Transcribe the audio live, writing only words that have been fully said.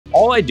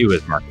all I do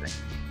is marketing.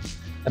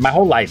 And my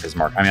whole life is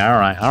marketing. I mean,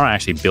 I don't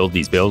actually build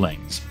these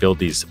buildings, build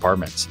these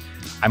apartments.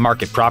 I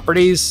market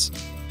properties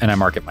and I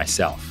market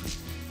myself.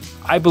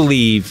 I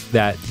believe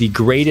that the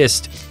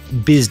greatest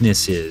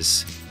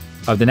businesses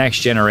of the next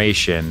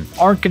generation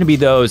aren't going to be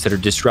those that are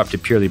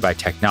disrupted purely by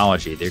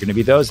technology. They're going to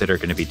be those that are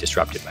going to be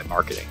disrupted by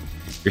marketing.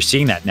 You're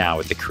seeing that now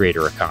with the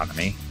creator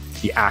economy,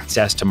 the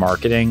access to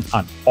marketing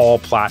on all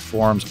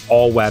platforms,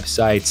 all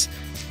websites,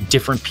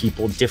 different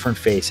people, different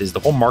faces. The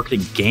whole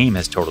marketing game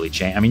has totally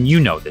changed. I mean, you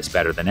know this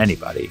better than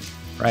anybody,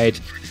 right?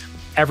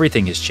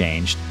 Everything has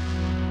changed.